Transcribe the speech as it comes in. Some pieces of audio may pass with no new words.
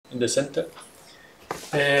in the center.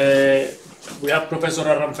 We have Professor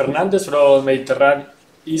Arran Fernandez from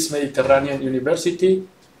East Mediterranean University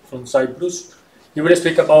from Cyprus. He will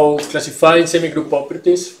speak about classifying semigroup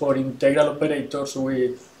properties for integral operators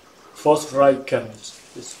with Wright kernels.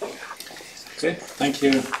 Okay, thank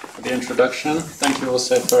you for the introduction. Thank you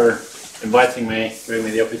also for inviting me, giving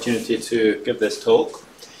me the opportunity to give this talk.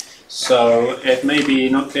 So it may be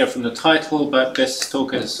not clear from the title, but this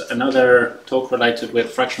talk is another talk related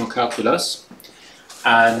with fractional calculus.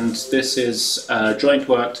 And this is joint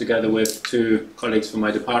work together with two colleagues from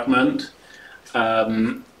my department.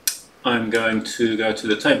 I'm going to go to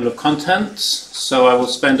the table of contents. So I will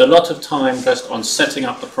spend a lot of time just on setting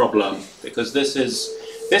up the problem, because this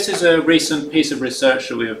is a recent piece of research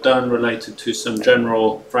that we have done related to some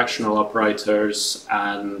general fractional operators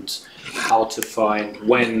and how to find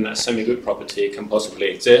when a semigroup property can possibly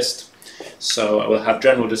exist. So I will have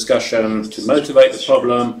general discussion to motivate the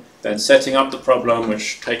problem, then setting up the problem,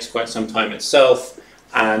 which takes quite some time itself,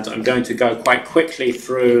 and I'm going to go quite quickly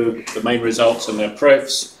through the main results and their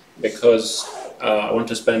proofs, because I want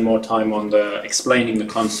to spend more time on explaining the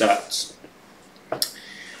concepts.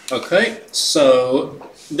 Okay, so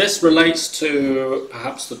this relates to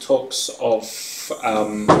perhaps the talks of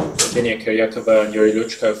Virginia Kiryakova and Yuri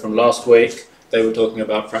Luchko from last week. They were talking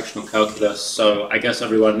about fractional calculus, so I guess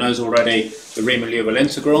everyone knows already the Riemann-Liouville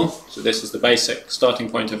integral. So this is the basic starting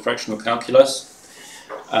point of fractional calculus.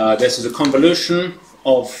 This is a convolution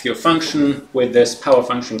of your function with this power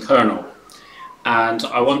function kernel. And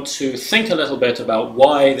I want to think a little bit about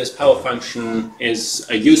why this power function is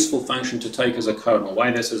a useful function to take as a kernel, why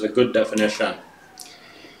this is a good definition.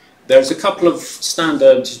 There's a couple of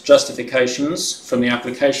standard justifications from the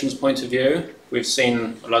applications point of view. We've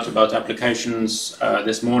seen a lot about applications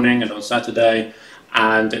this morning and on Saturday,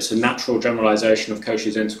 and it's a natural generalization of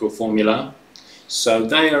Cauchy's integral formula. So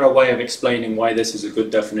they are a way of explaining why this is a good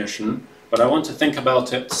definition, but I want to think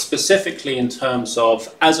about it specifically in terms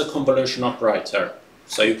of as a convolution operator.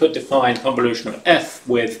 So you could define convolution of f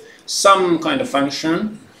with some kind of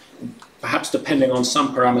function, perhaps depending on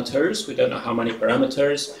some parameters, we don't know how many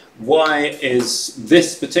parameters. Why is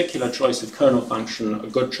this particular choice of kernel function a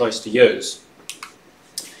good choice to use?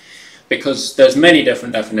 Because there's many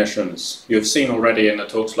different definitions. You've seen already in the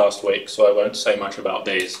talks last week, so I won't say much about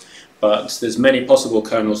these. But there's many possible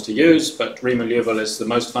kernels to use, but Riemann-Liouville is the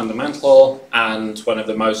most fundamental and one of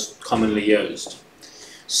the most commonly used.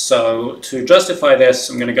 So to justify this,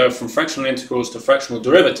 I'm going to go from fractional integrals to fractional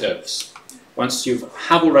derivatives. Once you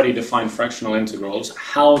have already defined fractional integrals,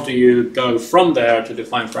 how do you go from there to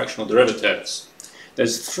define fractional derivatives?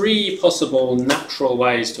 There's three possible natural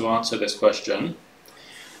ways to answer this question.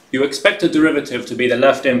 You expect a derivative to be the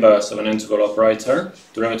left inverse of an integral operator.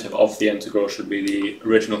 Derivative of the integral should be the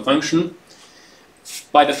original function.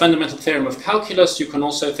 By the fundamental theorem of calculus, you can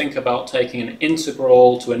also think about taking an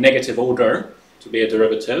integral to a negative order to be a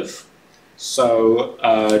derivative. So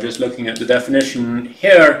just looking at the definition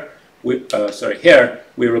here, we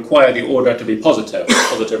require the order to be positive,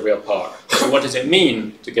 positive real part. So what does it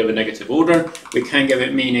mean to give a negative order? We can give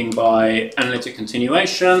it meaning by analytic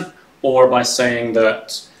continuation, or by saying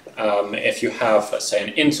that if you have, let's say,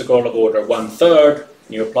 an integral of order 1/3,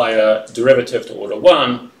 and you apply a derivative to order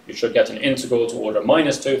 1, you should get an integral to order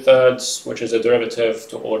minus 2/3, which is a derivative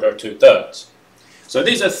to order 2/3. So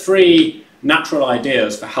these are three natural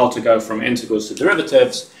ideas for how to go from integrals to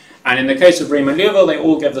derivatives. And in the case of Riemann-Liouville, they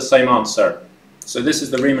all give the same answer. So this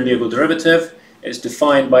is the Riemann-Liouville derivative. It's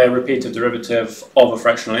defined by a repeated derivative of a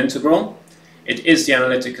fractional integral. It is the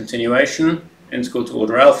analytic continuation, integral to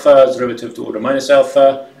order alpha, derivative to order minus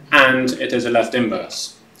alpha, and it is a left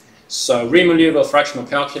inverse. So Riemann-Liouville fractional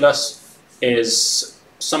calculus is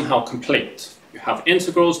somehow complete. You have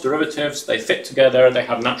integrals, derivatives, they fit together, they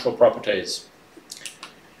have natural properties.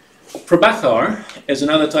 Prabhakar is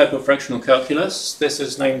another type of fractional calculus. This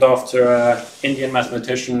is named after an Indian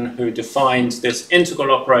mathematician who defined this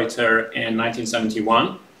integral operator in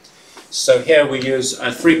 1971. So here we use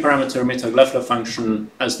a three-parameter Mittag-Leffler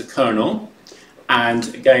function as the kernel,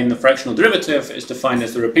 and again the fractional derivative is defined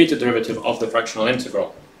as the repeated derivative of the fractional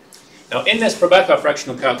integral. Now in this Prabhakar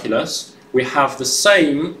fractional calculus we have the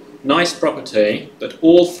same nice property that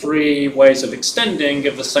all three ways of extending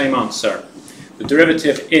give the same answer. The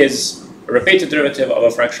derivative is a repeated derivative of a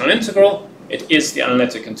fractional integral, it is the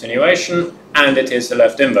analytic continuation, and it is the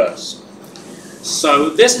left inverse. So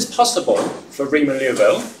this is possible for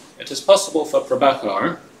Riemann-Liouville, it is possible for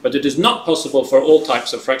Prabhakar, but it is not possible for all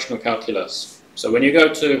types of fractional calculus. So when you go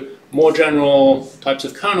to more general types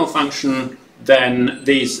of kernel function, then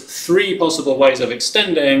these three possible ways of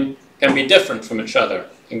extending can be different from each other,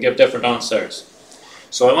 can give different answers.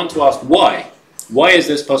 So I want to ask why. Why is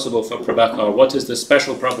this possible for Prabhakar? What is the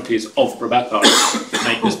special properties of Prabhakar that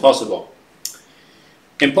make this possible?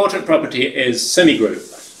 Important property is semigroup.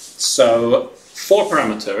 So 4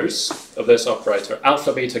 parameters of this operator,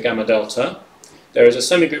 alpha, beta, gamma, delta. There is a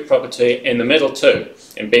semigroup property in the middle too,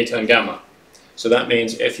 in beta and gamma. So that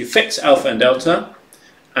means if you fix alpha and delta,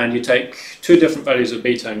 and you take 2 different values of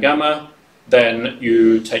beta and gamma, then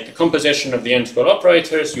you take the composition of the integral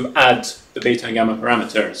operators, you add the beta and gamma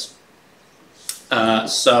parameters.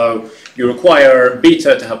 So you require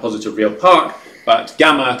beta to have positive real part, but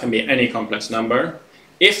gamma can be any complex number.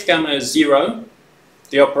 If gamma is 0,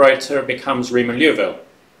 the operator becomes Riemann-Liouville.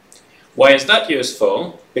 Why is that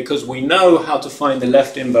useful? Because we know how to find the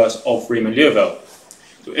left inverse of Riemann-Liouville.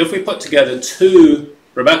 So if we put together 2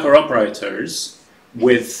 Prabhakar operators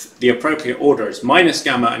with the appropriate orders, minus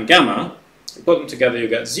gamma and gamma, you put them together, you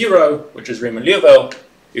get 0, which is Riemann-Liouville.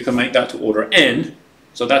 You can make that to order n,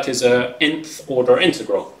 so that is a nth order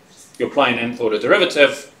integral. You apply an nth order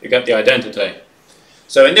derivative, you get the identity.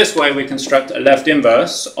 So in this way we construct a left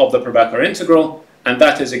inverse of the Prabhakar integral, and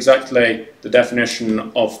that is exactly the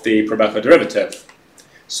definition of the Prabhakar derivative.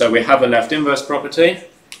 So we have a left inverse property.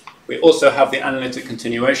 We also have the analytic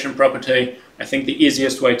continuation property. I think the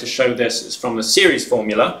easiest way to show this is from the series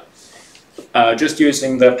formula. Just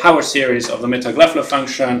using the power series of the Mittag-Leffler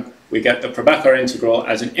function, we get the Prabhakar integral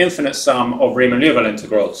as an infinite sum of Riemann-Liouville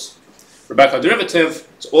integrals. Prabhakar derivative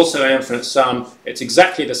is also an infinite sum. It's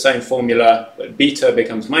exactly the same formula, but beta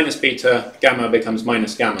becomes minus beta, gamma becomes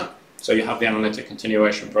minus gamma. So you have the analytic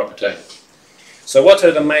continuation property. So what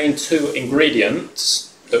are the main 2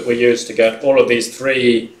 ingredients that we use to get all of these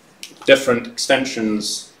 3 different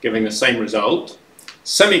extensions giving the same result?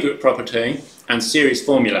 Semigroup property and series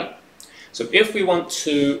formula. So if we want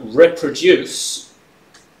to reproduce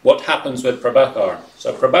what happens with Prabhakar,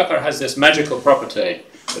 so Prabhakar has this magical property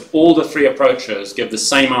that all the 3 approaches give the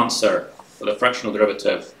same answer for the fractional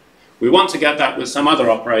derivative. We want to get that with some other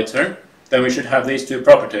operator, then we should have these 2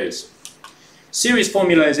 properties. Series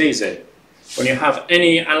formula is easy. When you have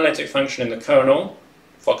any analytic function in the kernel,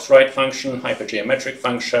 Fox-Wright function, hypergeometric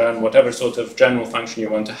function, whatever sort of general function you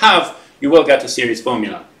want to have, you will get a series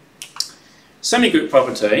formula. Semigroup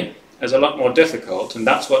property is a lot more difficult, and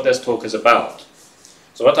that's what this talk is about.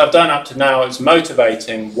 So what I've done up to now is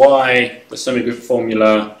motivating why the semigroup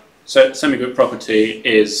formula, semigroup property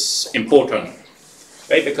is important.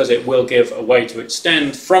 Okay? Because it will give a way to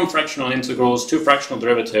extend from fractional integrals to fractional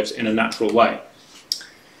derivatives in a natural way.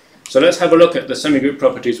 So let's have a look at the semigroup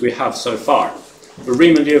properties we have so far. For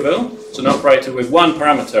Riemann-Liouville, it's an operator with 1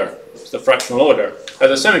 parameter, it's the fractional order,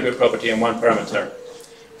 has a semigroup property in 1 parameter.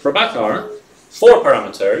 For Prabhakar, 4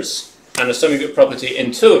 parameters, and a semigroup property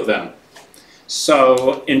in 2 of them.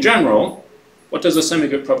 So, in general, what does a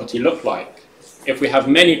semigroup property look like? If we have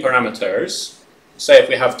many parameters, say if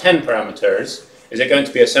we have 10 parameters, is it going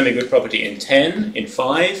to be a semigroup property in 10, in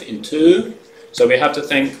 5, in 2? So we have to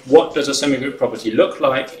think, what does a semigroup property look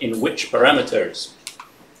like in which parameters?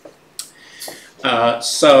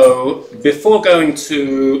 So before going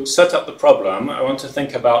to set up the problem, I want to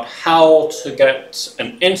think about how to get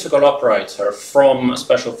an integral operator from a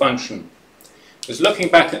special function. Because looking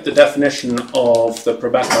back at the definition of the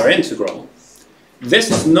Prabhakar integral, this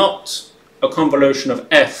is not a convolution of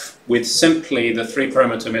f with simply the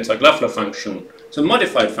 3-parameter Mittag-Leffler function. It's a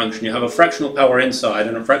modified function. You have a fractional power inside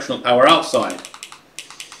and a fractional power outside.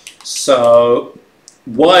 So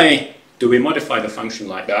why do we modify the function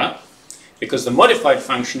like that? Because the modified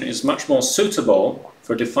function is much more suitable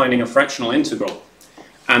for defining a fractional integral.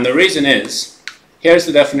 And the reason is, here's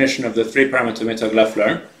the definition of the 3-parameter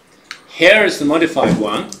Mittag-Leffler. Here is the modified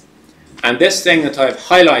one. And this thing that I've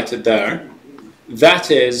highlighted there,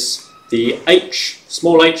 that is the h,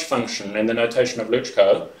 small h function in the notation of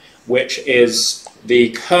Luchko, which is the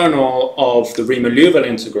kernel of the Riemann-Liouville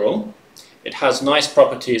integral. It has nice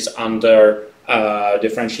properties under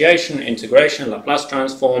differentiation, integration, Laplace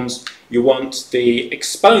transforms. You want the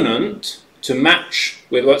exponent to match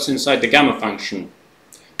with what's inside the gamma function.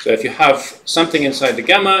 So if you have something inside the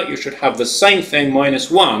gamma, you should have the same thing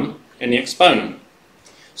minus 1 in the exponent.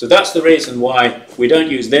 So that's the reason why we don't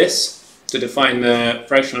use this to define the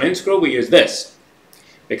fractional integral, we use this.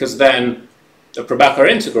 Because then the Prabhakar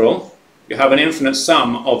integral, you have an infinite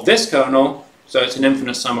sum of this kernel, so it's an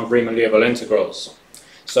infinite sum of Riemann-Liouville integrals.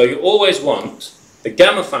 So you always want the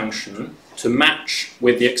gamma function to match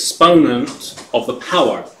with the exponent of the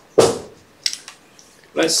power.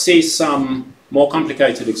 Let's see some more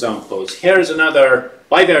complicated examples. Here is another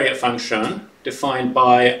bivariate function defined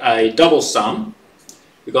by a double sum.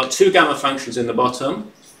 We've got 2 gamma functions in the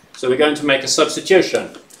bottom, so we're going to make a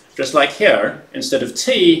substitution. just like here, instead of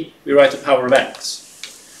t, we write a power of x.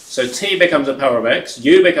 So t becomes a power of x,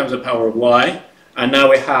 u becomes a power of y, and now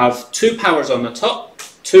we have two powers on the top,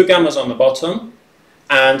 two gammas on the bottom,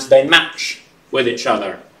 and they match with each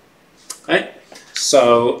other. Okay?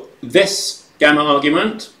 So this gamma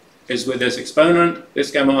argument is with this exponent,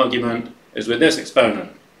 this gamma argument is with this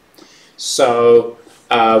exponent. So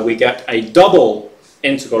we get a double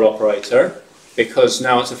integral operator, because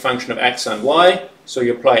now it's a function of x and y, so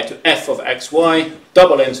you apply it to f of xy,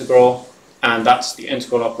 double integral, and that's the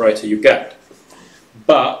integral operator you get.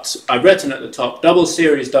 But I've written at the top double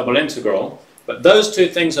series, double integral, but those two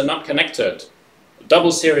things are not connected. A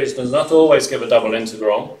double series does not always give a double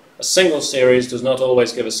integral. A single series does not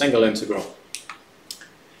always give a single integral.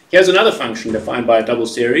 Here's another function defined by a double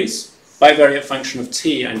series, bivariate function of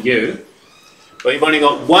t and u, but you've only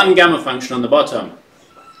got one gamma function on the bottom.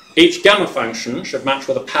 Each gamma function should match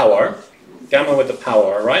with a power, gamma with the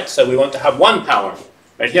power, right? So we want to have one power.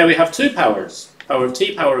 Right here we have two powers, power of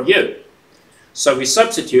t, power of u. So we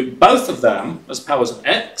substitute both of them as powers of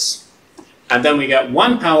x, and then we get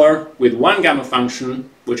one power with one gamma function,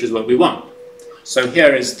 which is what we want. So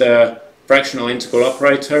here is the fractional integral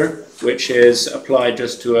operator, which is applied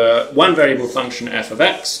just to a one variable function f of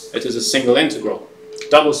x. It is a single integral.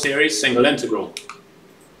 Double series, single integral.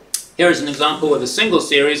 Here is an example with a single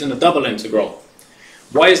series and a double integral.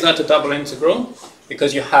 Why is that a double integral?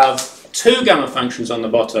 Because you have two gamma functions on the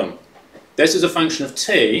bottom. This is a function of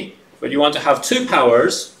t, but you want to have two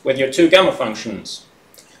powers with your two gamma functions.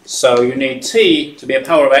 So you need t to be a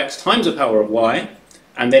power of x times a power of y,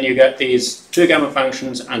 and then you get these two gamma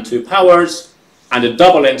functions and two powers, and a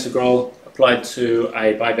double integral applied to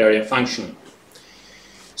a bivariate function.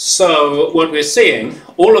 So what we're seeing,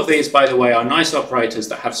 all of these, by the way, are nice operators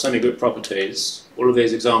that have semigroup properties, all of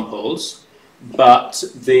these examples, but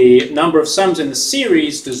the number of sums in the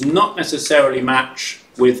series does not necessarily match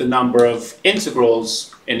with the number of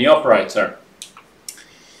integrals in the operator.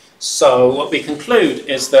 So what we conclude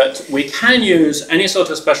is that we can use any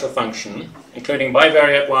sort of special function, including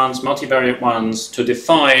bivariate ones, multivariate ones, to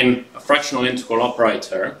define a fractional integral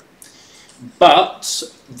operator, but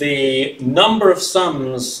the number of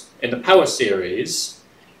sums in the power series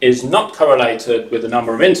is not correlated with the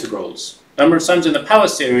number of integrals. Number of sums in the power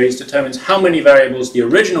series determines how many variables the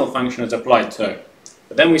original function is applied to.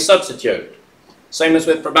 But then we substitute. Same as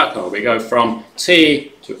with Prabhakar, we go from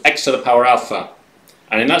t to x to the power alpha.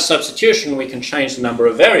 And in that substitution we can change the number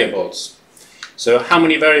of variables. So how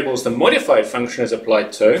many variables the modified function is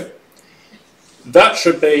applied to, that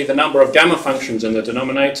should be the number of gamma functions in the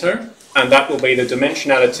denominator, and that will be the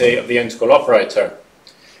dimensionality of the integral operator,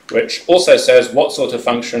 which also says what sort of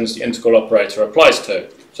functions the integral operator applies to.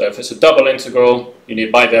 So if it's a double integral, you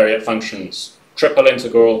need bivariate functions, triple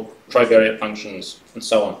integral, trivariate functions, and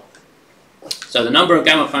so on. So the number of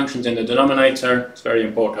gamma functions in the denominator is very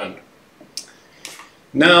important.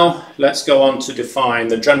 Now let's go on to define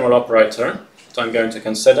the general operator that I'm going to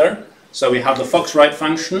consider. So we have the Fox-Wright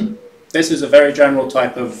function. This is a very general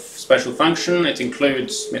type of special function. It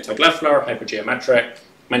includes Mittag-Leffler, hypergeometric,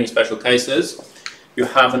 many special cases. You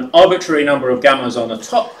have an arbitrary number of gammas on the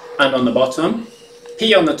top and on the bottom.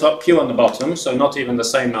 P on the top, Q on the bottom, so not even the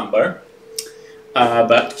same number.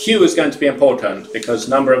 But Q is going to be important because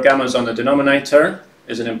number of gammas on the denominator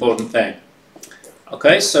is an important thing.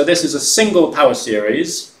 Okay, so this is a single power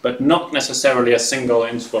series, but not necessarily a single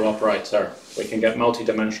integral operator. We can get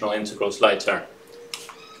multi-dimensional integrals later.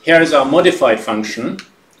 Here is our modified function.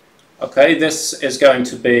 Okay, this is going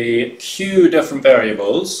to be Q different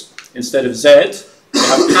variables. Instead of Z, we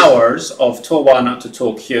have powers of tau 1 up to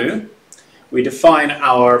tau Q. We define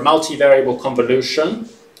our multivariable convolution.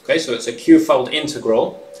 Okay, so it's a Q-fold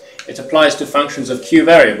integral. It applies to functions of Q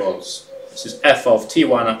variables. This is f of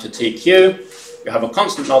t1 up to tq. You have a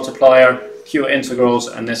constant multiplier, Q integrals,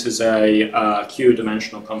 and this is a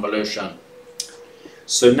Q-dimensional convolution.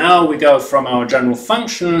 So now we go from our general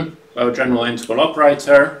function, our general integral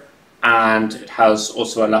operator, and it has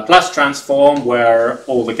also a Laplace transform where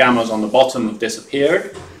all the gammas on the bottom have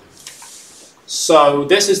disappeared. So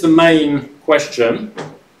this is the main question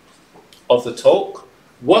of the talk.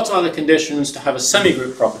 What are the conditions to have a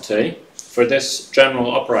semigroup property for this general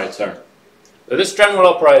operator? So this general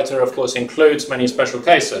operator, of course, includes many special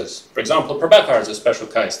cases. For example, Prabhakar is a special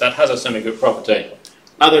case that has a semigroup property.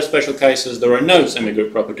 Other special cases, there are no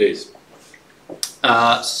semigroup properties.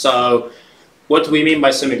 So what do we mean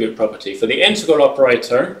by semigroup property? For the integral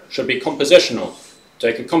operator, it should be compositional.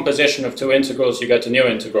 Take a composition of two integrals, you get a new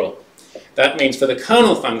integral. That means for the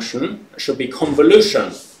kernel function, it should be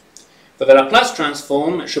convolution. For the Laplace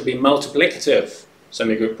transform, it should be multiplicative.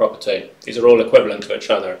 semigroup property. These are all equivalent to each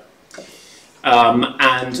other.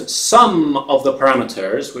 And some of the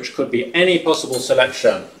parameters, which could be any possible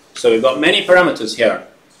selection. So we've got many parameters here.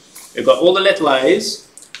 We've got all the little a's,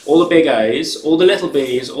 all the big A's, all the little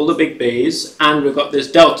b's, all the big b's, and we've got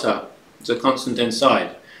this delta, it's a constant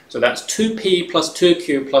inside. So that's 2p plus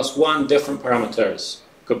 2q plus 1 different parameters.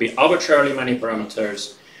 Could be arbitrarily many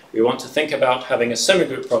parameters. We want to think about having a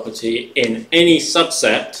semigroup property in any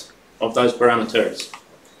subset of those parameters.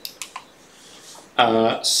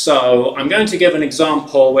 So I'm going to give an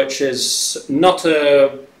example which is not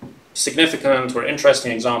a significant or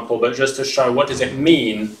interesting example, but just to show what does it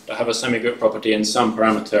mean to have a semigroup property in some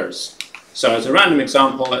parameters. So as a random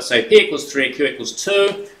example, let's say p equals 3, q equals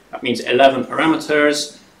 2, that means 11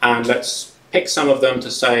 parameters, and let's pick some of them to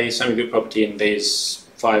say semigroup property in these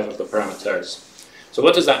 5 of the parameters. So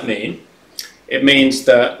what does that mean? It means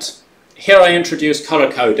that here I introduce color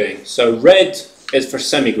coding. So red is for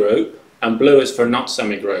semigroup and blue is for not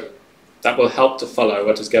semigroup. That will help to follow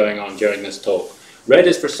what is going on during this talk. Red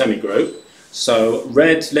is for semigroup, so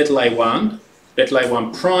red little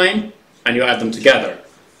a1 prime, and you add them together.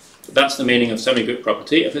 So that's the meaning of semigroup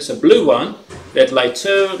property. If it's a blue one, little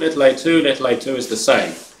a2, little a2, little a2 is the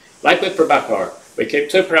same. Like with Prabhakar, we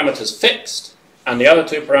keep 2 parameters fixed, and the other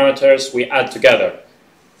 2 parameters we add together.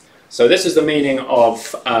 So this is the meaning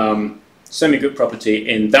of semigroup property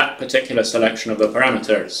in that particular selection of the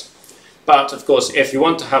parameters. But of course, if you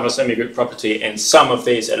want to have a semigroup property in some of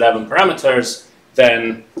these 11 parameters,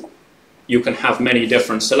 then you can have many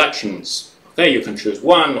different selections. Okay, you can choose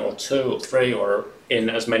 1 or 2 or 3 or in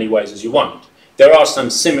as many ways as you want. There are some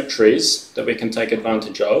symmetries that we can take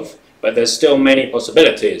advantage of, but there's still many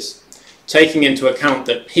possibilities. Taking into account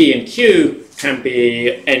that p and q can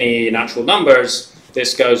be any natural numbers,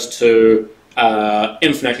 this goes to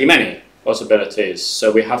infinitely many possibilities.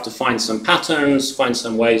 So we have to find some patterns, find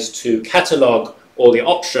some ways to catalog all the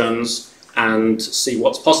options and see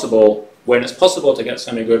what's possible, when it's possible to get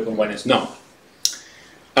semigroup and when it's not.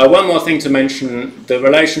 One more thing to mention, the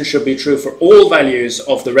relation should be true for all values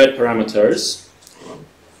of the red parameters.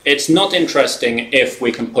 It's not interesting if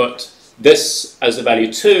we can put this as the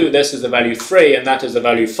value 2, this is the value 3, and that is the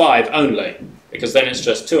value 5 only, because then it's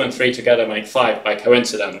just 2 and 3 together make 5 by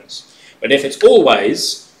coincidence. But if it's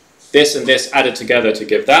always this and this added together to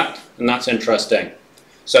give that, then that's interesting.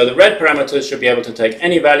 So the red parameters should be able to take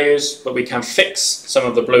any values, but we can fix some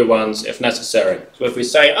of the blue ones if necessary. So if we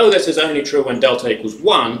say, oh, this is only true when delta equals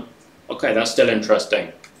 1, okay, that's still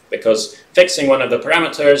interesting, because fixing one of the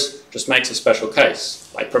parameters just makes a special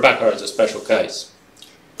case, like Prabhakar is a special case.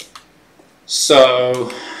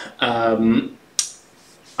 So I'm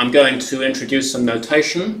going to introduce some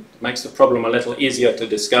notation that makes the problem a little easier to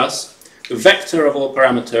discuss. The vector of all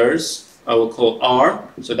parameters I will call R,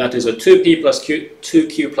 so that is a 2p plus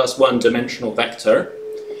 2q plus 1 dimensional vector.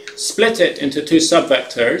 Split it into 2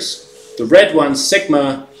 subvectors. The red one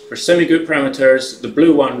sigma for semigroup parameters, the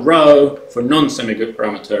blue one rho for non-semigroup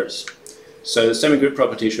parameters. So the semigroup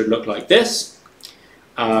property should look like this.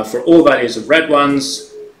 For all values of red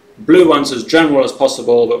ones, blue ones as general as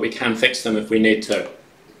possible, but we can fix them if we need to.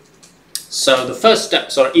 So the first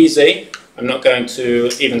steps are easy. I'm not going to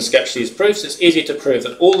even sketch these proofs. It's easy to prove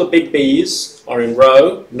that all the big B's are in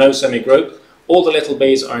rho, no semigroup. All the little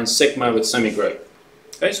b's are in sigma with semigroup.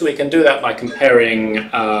 Okay, so we can do that by comparing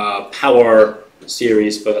power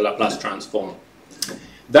series for the Laplace transform.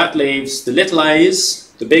 That leaves the little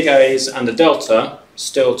a's, the big A's, and the delta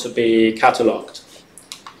still to be catalogued.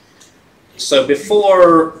 So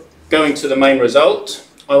before going to the main result,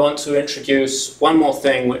 I want to introduce one more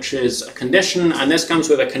thing, which is a condition, and this comes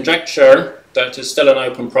with a conjecture that is still an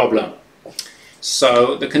open problem.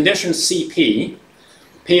 So the condition Cp,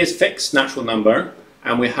 p is fixed natural number,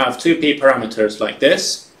 and we have 2p parameters like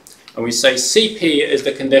this, and we say Cp is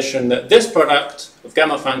the condition that this product of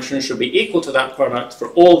gamma functions should be equal to that product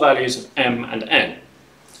for all values of m and n.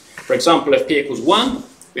 For example, if p equals 1,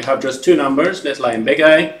 we have just 2 numbers, little a and big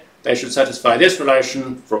A. They should satisfy this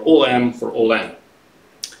relation for all m for all n.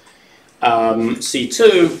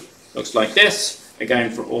 C2 looks like this,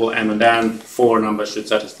 again for all m and n, 4 numbers should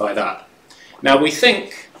satisfy that. Now we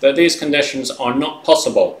think that these conditions are not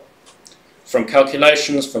possible. From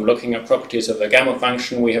calculations, from looking at properties of the gamma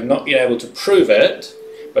function, we have not been able to prove it,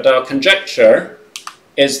 but our conjecture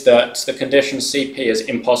is that the condition Cp is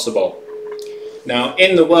impossible. Now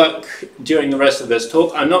in the work during the rest of this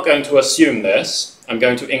talk, I'm not going to assume this. I'm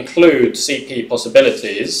going to include Cp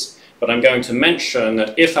possibilities, but I'm going to mention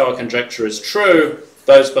that if our conjecture is true,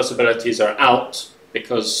 those possibilities are out,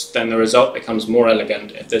 because then the result becomes more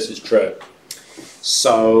elegant if this is true.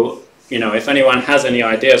 So you know, if anyone has any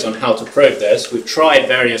ideas on how to prove this, we've tried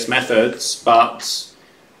various methods, but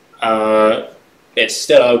it's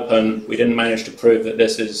still open. We didn't manage to prove that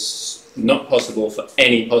this is not possible for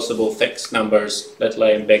any possible fixed numbers, little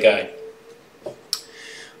a and big A.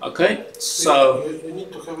 Okay, so you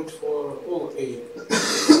need to have it for all A,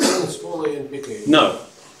 small a and big A. No.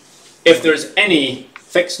 If there's any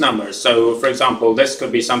fixed numbers, so for example, this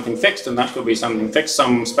could be something fixed and that could be something fixed,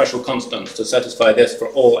 some special constant to satisfy this for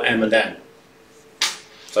all m and n.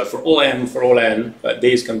 So for all m, for all n, but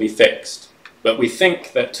these can be fixed. But we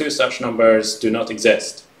think that two such numbers do not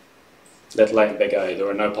exist. Little a and big A, there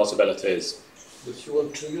are no possibilities. But you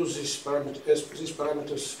want to use these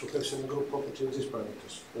parameters to have some group property of these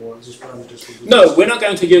parameters, or these parameters will be No, we're not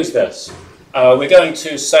going to use this. We're going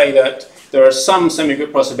to say that there are some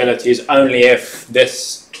semigroup possibilities only if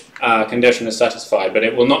this condition is satisfied, but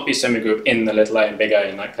it will not be semigroup in the little a and big A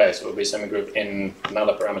in that case. It will be semigroup in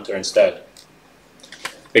another parameter instead.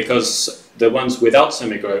 Because the ones without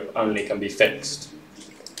semigroup only can be fixed.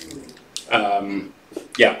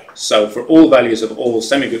 Yeah, so for all values of all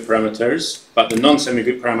semigroup parameters, but the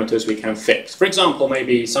non-semigroup parameters we can fix. For example,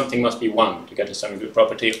 maybe something must be 1 to get a semigroup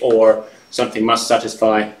property, or something must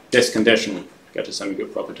satisfy this condition to get a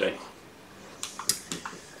semigroup property.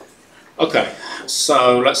 Okay,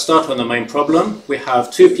 so let's start on the main problem. We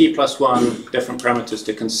have 2p plus 1 different parameters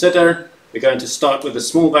to consider. We're going to start with the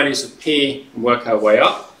small values of p and work our way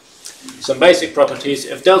up. Some basic properties.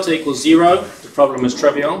 If delta equals 0, the problem is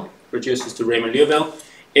trivial, reduces to Riemann-Liouville.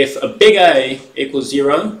 If a big A equals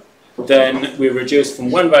 0, then we reduce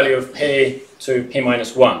from one value of p to p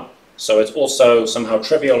minus 1. So it's also somehow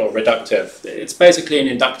trivial or reductive. It's basically an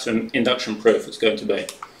induction proof it's going to be.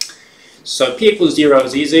 So p equals 0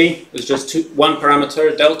 is easy. There's just one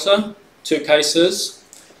parameter, delta, two cases.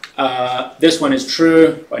 This one is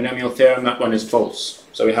true, binomial theorem, that one is false.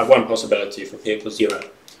 So we have one possibility for p equals 0.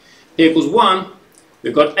 P equals 1,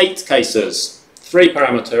 we've got 8 cases, 3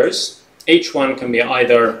 parameters. Each one can be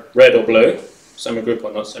either red or blue, semigroup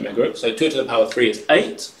or not semigroup. So 2 to the power 3 is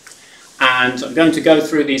 8. And I'm going to go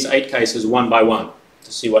through these 8 cases one by one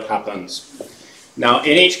to see what happens. Now,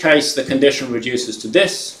 in each case, the condition reduces to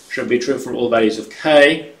this, should be true for all values of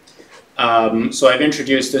k. So I've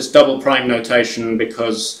introduced this double prime notation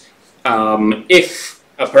because if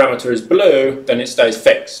a parameter is blue, then it stays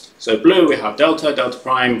fixed. So blue, we have delta, delta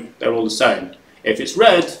prime, they're all the same. If it's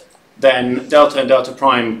red, then delta and delta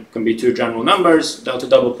prime can be two general numbers. Delta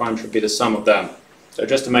double prime should be the sum of them. So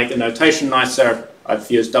just to make the notation nicer,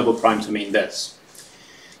 I've used double prime to mean this.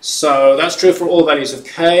 So that's true for all values of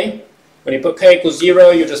k. When you put k equals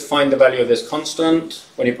 0, you just find the value of this constant.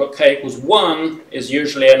 When you put k equals 1, is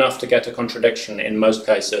usually enough to get a contradiction in most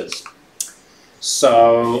cases.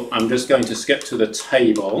 So I'm just going to skip to the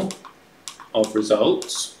table of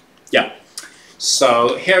results. Yeah.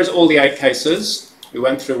 So here's all the 8 cases. We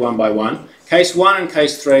went through one by one. Case 1 and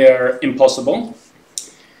case 3 are impossible.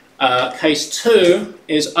 Case 2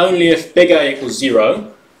 is only if big A equals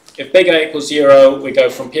 0. If big A equals 0, we go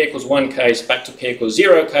from p equals 1 case back to p equals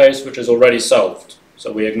 0 case, which is already solved.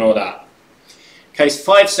 So we ignore that. Case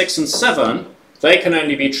 5, 6, and 7, they can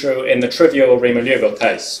only be true in the trivial Riemann-Liouville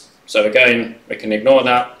case. So again, we can ignore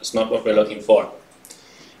that. It's not what we're looking for.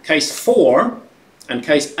 Case 4 and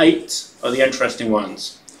case 8 are the interesting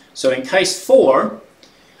ones. So in case 4,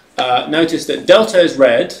 notice that delta is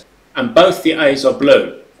red and both the A's are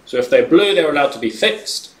blue. So if they're blue, they're allowed to be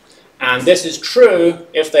fixed. And this is true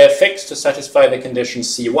if they are fixed to satisfy the condition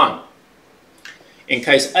C1. In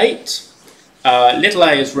case 8, little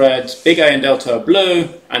a is red, big A and delta are blue,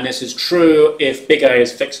 and this is true if big A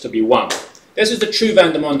is fixed to be 1. This is the true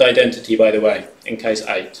van der Monde identity, by the way, in case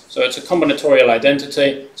 8. So it's a combinatorial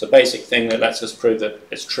identity. It's a basic thing that lets us prove that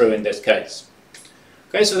it's true in this case.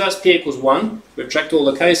 Okay, so that's p equals 1. We've checked all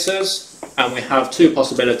the cases, and we have 2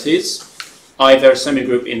 possibilities. Either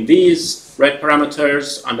semigroup in these red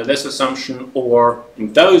parameters under this assumption, or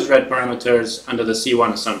in those red parameters under the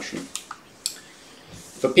C1 assumption.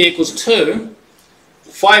 For p equals 2,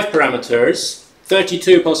 5 parameters,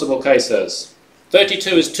 32 possible cases. 32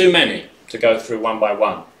 is too many to go through one by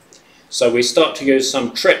one. So we start to use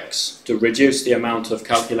some tricks to reduce the amount of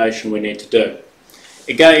calculation we need to do.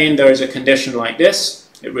 Again, there is a condition like this.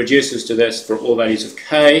 It reduces to this for all values of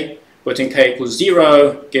k. Putting k equals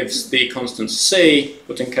 0 gives the constant c.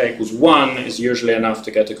 Putting k equals 1 is usually enough to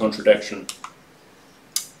get a contradiction.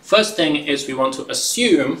 First thing is we want to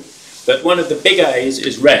assume that one of the big A's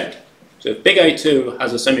is red. So if big A2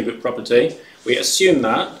 has a semigroup property, we assume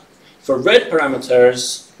that. For red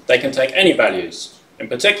parameters, they can take any values. In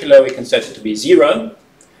particular, we can set it to be 0,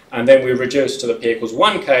 and then we reduce to the p equals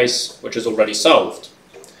 1 case, which is already solved.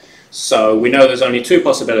 So we know there's only two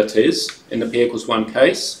possibilities in the p equals 1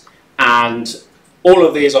 case, and all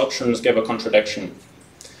of these options give a contradiction.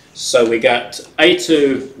 So we get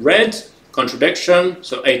A2 red, contradiction,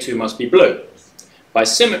 so A2 must be blue. By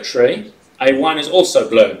symmetry, A1 is also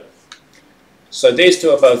blue. So these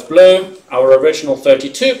two are both blue. Our original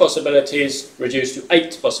 32 possibilities reduced to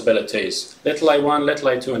 8 possibilities. Little a1, little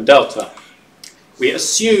a2 and delta. We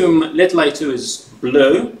assume little a2 is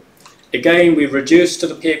blue. Again, we reduce to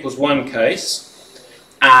the p equals 1 case.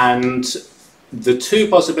 And the two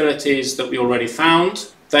possibilities that we already found,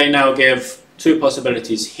 they now give two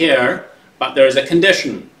possibilities here. But there is a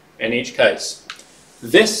condition in each case.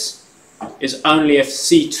 This is only if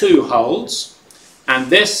C2 holds. And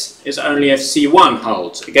this is only if C1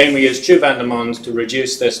 holds. Again, we use two van der Mondes to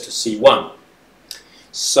reduce this to C1.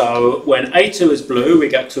 So when A2 is blue, we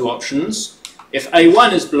get two options. If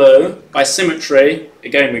A1 is blue, by symmetry,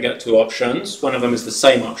 again we get two options. One of them is the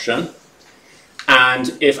same option.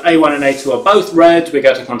 And if A1 and A2 are both red, we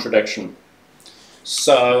get a contradiction.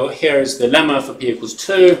 So here is the lemma for p equals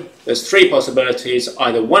 2. There's three possibilities,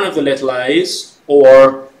 either one of the little a's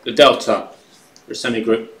or the delta, the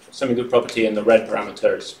semigroup property in the red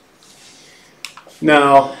parameters.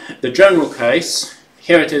 Now, the general case,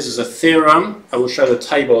 here it is as a theorem. I will show the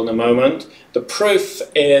table in a moment. The proof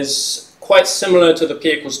is quite similar to the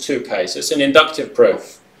p equals 2 case. It's an inductive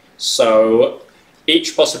proof. So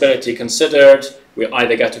each possibility considered, we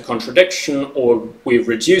either get a contradiction or we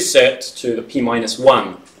reduce it to the p minus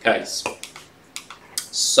 1 case.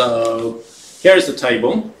 So here's the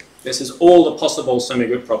table. This is all the possible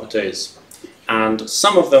semigroup properties. And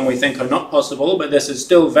some of them we think are not possible, but this is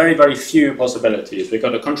still very, very few possibilities. We've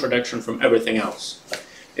got a contradiction from everything else.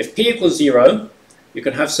 If p equals 0, you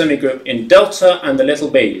can have semigroup in delta and the little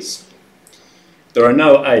b's. There are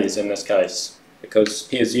no a's in this case. Because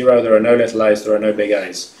p is 0, there are no little a's, there are no big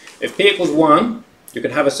a's. If p equals 1, you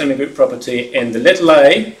can have a semigroup property in the little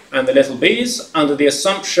a and the little b's under the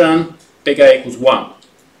assumption big A equals 1.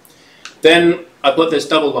 Then I put this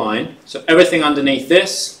double line, so everything underneath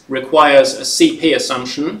this requires a CP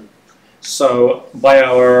assumption. So by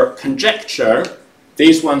our conjecture,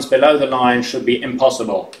 these ones below the line should be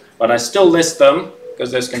impossible. But I still list them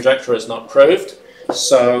because this conjecture is not proved.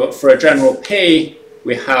 So for a general P,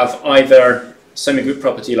 we have either semigroup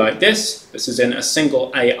property like this. This is in a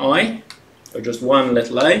single AI, or just one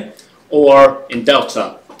little a, or in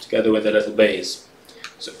delta, together with the little b's.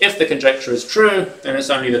 So if the conjecture is true, then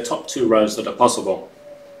it's only the top two rows that are possible.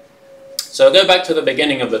 So I'll go back to the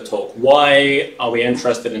beginning of the talk. Why are we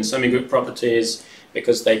interested in semigroup properties?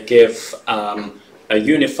 Because they give a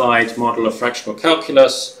unified model of fractional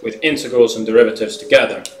calculus with integrals and derivatives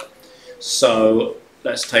together. So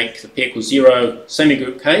let's take the p equals 0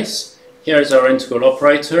 semigroup case. Here is our integral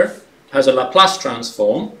operator. It has a Laplace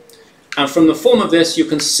transform. And from the form of this, you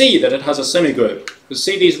can see that it has a semigroup. You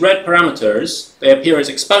see these red parameters, they appear as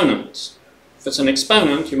exponents. If it's an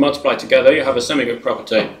exponent, you multiply together, you have a semigroup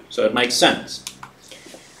property. So it makes sense.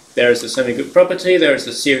 There is the semigroup property, there is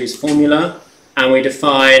the series formula, and we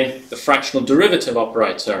define the fractional derivative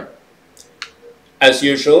operator. As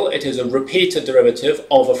usual, it is a repeated derivative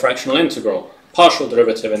of a fractional integral. Partial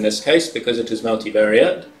derivative in this case, because it is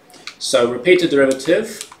multivariate. So repeated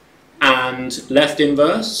derivative, and left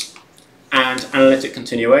inverse, and analytic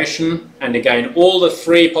continuation, and again all the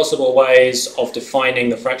three possible ways of defining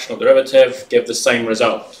the fractional derivative give the same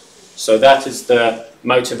result. So that is the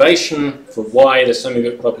motivation for why the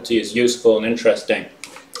semigroup property is useful and interesting.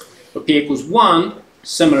 For p equals 1,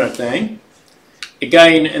 similar thing.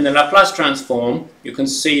 Again, in the Laplace transform, you can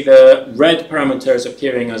see the red parameters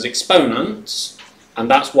appearing as exponents, and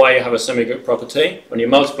that's why you have a semigroup property. When you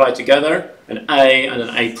multiply together, an a and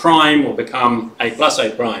an a prime will become a plus a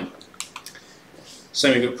prime.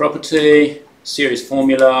 Semigroup property, series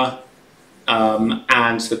formula,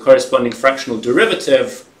 and the corresponding fractional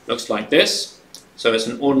derivative looks like this. So it's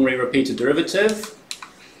an ordinary repeated derivative.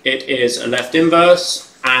 It is a left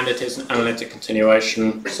inverse, and it is an analytic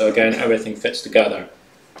continuation. So again, everything fits together.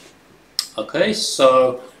 Okay,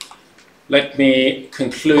 so let me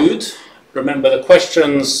conclude. Remember the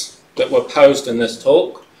questions that were posed in this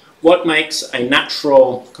talk. What makes a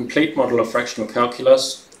natural complete model of fractional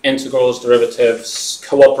calculus? Integrals, derivatives,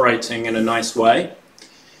 cooperating in a nice way.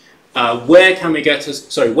 When can we get a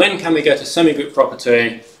semigroup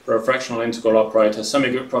property for a fractional integral operator,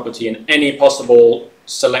 semigroup property in any possible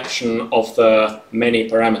selection of the many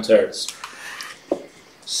parameters?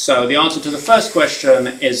 So the answer to the first question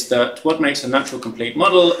is that what makes a natural complete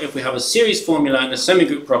model? If we have a series formula and a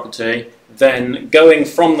semigroup property, then going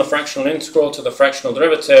from the fractional integral to the fractional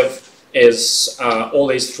derivative is all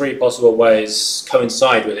these three possible ways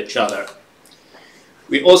coincide with each other.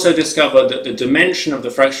 We also discovered that the dimension of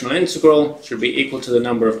the fractional integral should be equal to the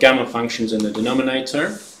number of gamma functions in the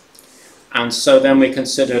denominator. And so then we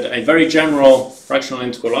considered a very general fractional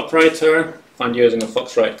integral operator, found using a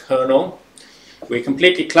Fox-Wright kernel. We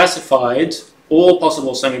completely classified all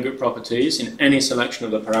possible semigroup properties in any selection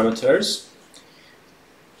of the parameters.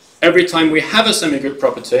 Every time we have a semigroup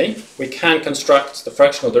property, we can construct the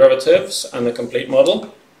fractional derivatives and the complete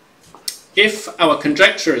model. If our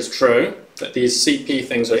conjecture is true, that these CP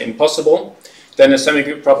things are impossible, then a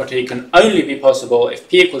semigroup property can only be possible if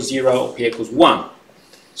p equals 0 or p equals 1.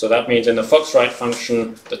 So that means in the Fox-Wright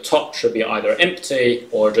function, the top should be either empty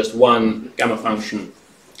or just one gamma function.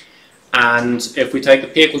 And if we take the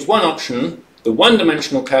p equals 1 option, the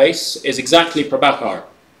one-dimensional case is exactly Prabhakar.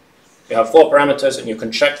 You have 4 parameters and you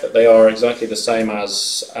can check that they are exactly the same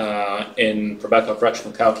as in Prabhakar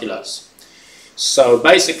fractional calculus. So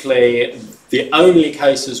basically, the only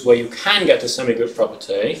cases where you can get a semigroup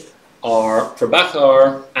property are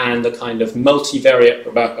Prabhakar and the kind of multivariate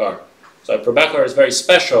Prabhakar. So Prabhakar is very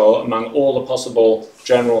special among all the possible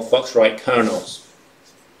general Fox-Wright kernels.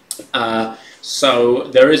 So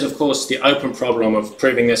there is, of course, the open problem of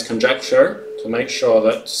proving this conjecture to make sure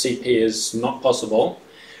that CP is not possible.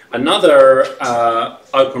 Another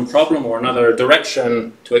open problem, or another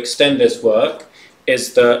direction to extend this work,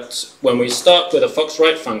 is that when we start with a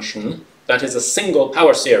Fox-Wright function, that is a single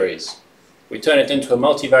power series. We turn it into a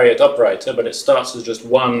multivariate operator, but it starts as just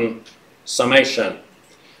one summation.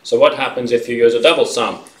 So what happens if you use a double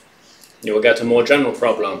sum? You will get a more general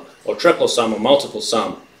problem, or triple sum or multiple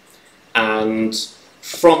sum. And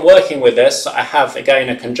from working with this, I have again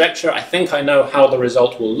a conjecture. I think I know how the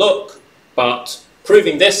result will look, but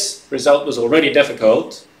proving this result was already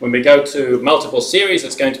difficult. When we go to multiple series,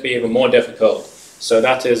 it's going to be even more difficult. So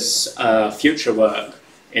that is future work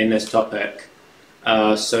in this topic.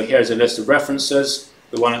 So here's a list of references.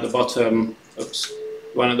 The one at the bottom, the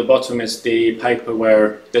one at the bottom is the paper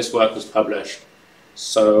where this work was published.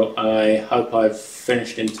 So I hope I've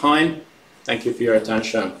finished in time. Thank you for your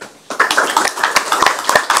attention.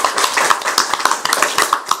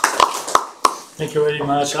 Thank you very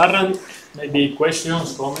much, Arran. Maybe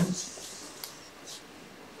questions, comments?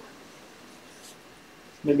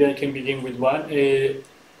 Maybe I can begin with one.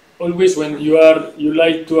 Always when you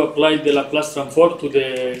like to apply the Laplace transform to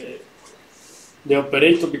the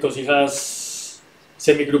operator because it has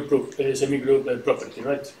semigroup property,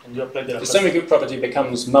 right? And you apply the semigroup property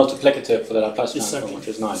becomes multiplicative for the Laplace transform, exactly. Which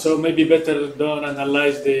is nice. So maybe better don't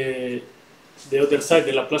analyze the other side,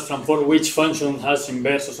 the Laplace transform, which function has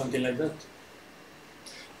inverse or something like that.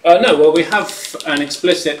 No, well, we have an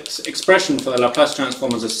explicit expression for the Laplace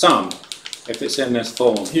transform as a sum, if it's in this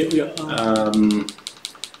form.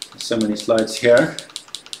 So many slides here.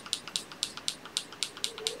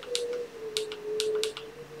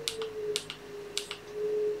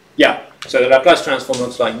 Yeah, so the Laplace transform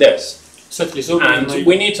looks like this. Exactly. So and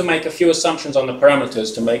we need to make a few assumptions on the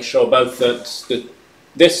parameters to make sure both that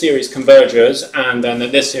this series converges and then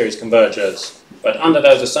that this series converges. But under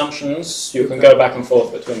those assumptions, you can go back and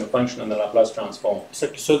forth between the function and the Laplace transform.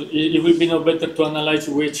 Exactly. So it will be no better to analyze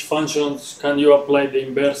which functions can you apply the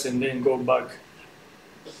inverse and then go back.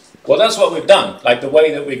 Well, that's what we've done. Like the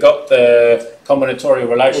way that we got the combinatorial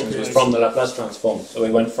relations was from the Laplace transform. So we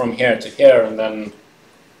went from here to here and then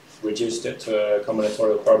reduced it to a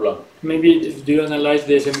combinatorial problem. Maybe do you analyze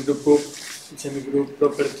the semigroup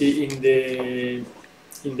property in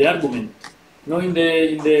the argument? Not in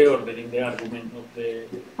the order, in the argument of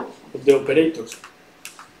the operators.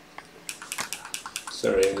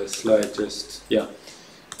 Sorry, the slide just, yeah.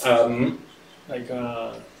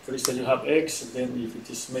 For instance, you have x, and then if it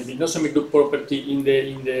is maybe not semigroup property in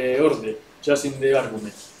the order, just in the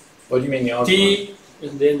argument. What do you mean the argument? T,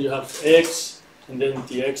 and then you have x, and then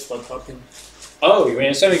tx, what happened? Oh, you mean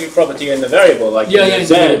a semigroup property in the variable, like z or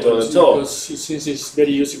the tau? Because since it's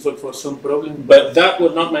very useful for some problem. But that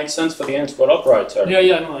would not make sense for the integral operator.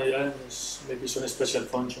 Yeah, no, maybe some special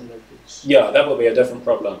function like this. Yeah, that will be a different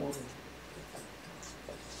problem.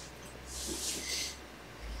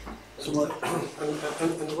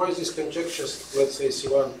 And why is this conjectures, let's say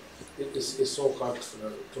C1, is so hard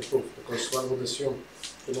to prove? Because one would assume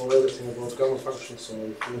you know everything about gamma functions, so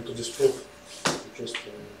if you want to disprove, you just...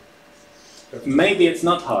 Maybe it's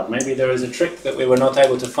not hard. Maybe there is a trick that we were not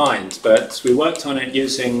able to find, but we worked on it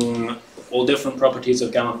using all different properties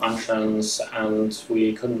of gamma functions, and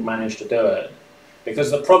we couldn't manage to do it. Because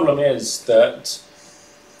the problem is that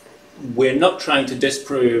we're not trying to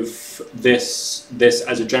disprove this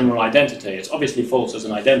as a general identity. It's obviously false as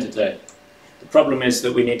an identity, The problem is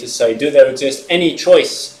that we need to say, do there exist any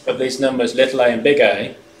choice of these numbers, little a and big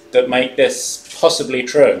A, that make this possibly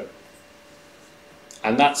true?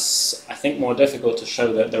 And that's, I think, more difficult to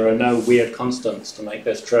show that there are no weird constants to make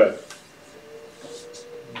this true.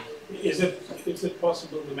 Is it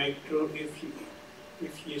possible to make true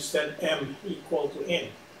if you set m equal to n,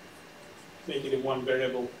 make it a one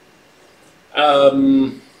variable?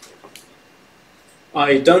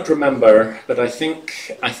 I don't remember, but I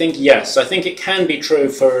think yes. I think it can be true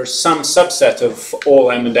for some subset of all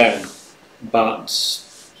m and n, but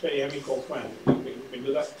Say m equals 1. We can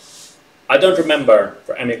do that. I don't remember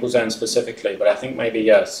for m equals n specifically, but I think maybe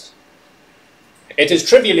yes. It is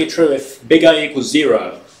trivially true if big A equals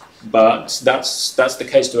 0, but that's the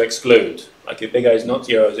case to exclude. Like if big A is not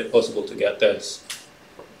 0, is it possible to get this?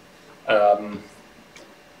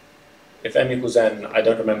 If m equals n, I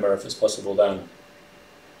don't remember if it's possible then.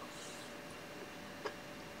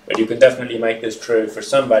 But you can definitely make this true for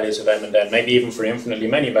some values of m and n, maybe even for infinitely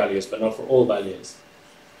many values, but not for all values.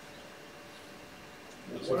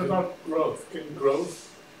 What about growth? Can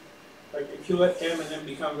growth, like if you let m and n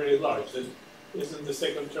become very large, then isn't the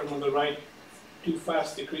second term on the right too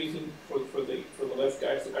fast decreasing for the left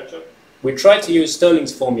guys to catch up? We tried to use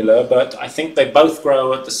Stirling's formula, but I think they both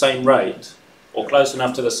grow at the same rate, or close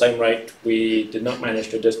enough to the same rate. We did not manage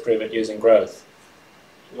to disprove it using growth.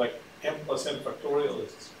 Like m plus n factorial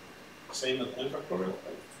is the same as n factorial?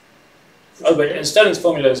 Oh, but in Stirling's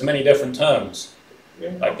formula there's many different terms.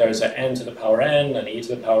 Yeah. Like there's an n to the power n, and e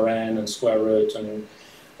to the power n, and square root, and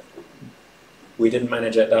we didn't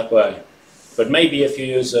manage it that way. But maybe if you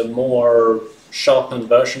use a more sharpened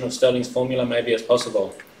version of Stirling's formula, maybe it's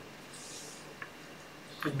possible.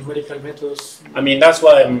 The numerical methods. I mean, that's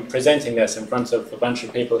why I'm presenting this in front of a bunch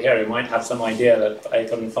of people here who might have some idea that I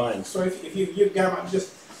couldn't find. So if you view gamma,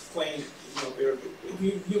 just plain, if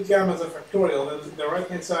you view gamma as a factorial, then the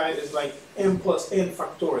right-hand side is like m plus n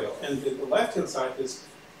factorial, and the left-hand side is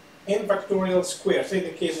n factorial square. Say the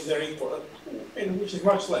cases are equal, and which is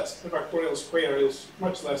much less. The factorial square is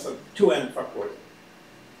much less than 2n factorial.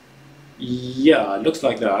 Yeah, it looks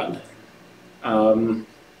like that.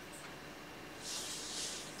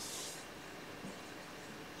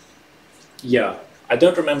 Yeah, I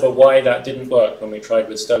don't remember why that didn't work when we tried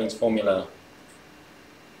with Stirling's formula.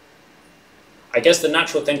 I guess the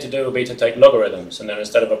natural thing to do would be to take logarithms, and then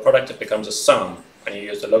instead of a product it becomes a sum, and you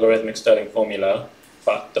use the logarithmic Stirling formula,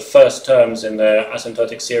 but the first terms in the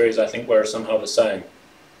asymptotic series I think were somehow the same.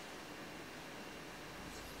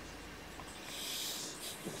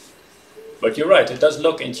 But you're right, it does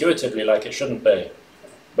look intuitively like it shouldn't be,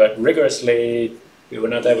 but rigorously we were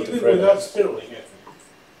not able to prove Even without it. Stirling, I think.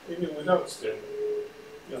 Even without Stirling,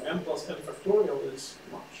 m plus n factorial is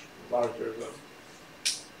much larger than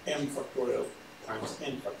m factorial times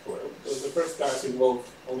n factorial, because the first guys involve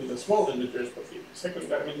only the small integers, but the second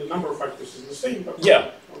guy, I mean, the number of factors is the same. But Yeah,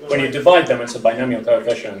 when you divide them it's a binomial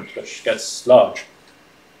coefficient which gets large.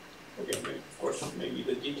 Okay, of course, maybe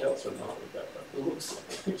the details are not like that, but it looks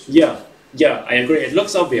like it. Yeah, I agree. It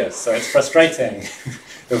looks obvious, so it's frustrating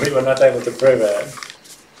that we were not able to prove it.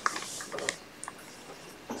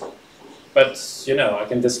 But, you know, I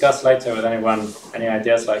can discuss later with anyone any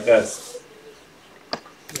ideas like this.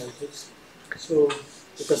 Yeah, so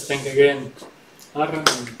let us thank again Arran.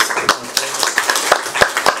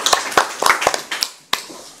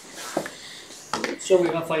 So we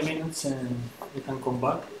have 5 minutes and we can come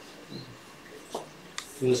back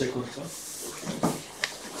to the second talk.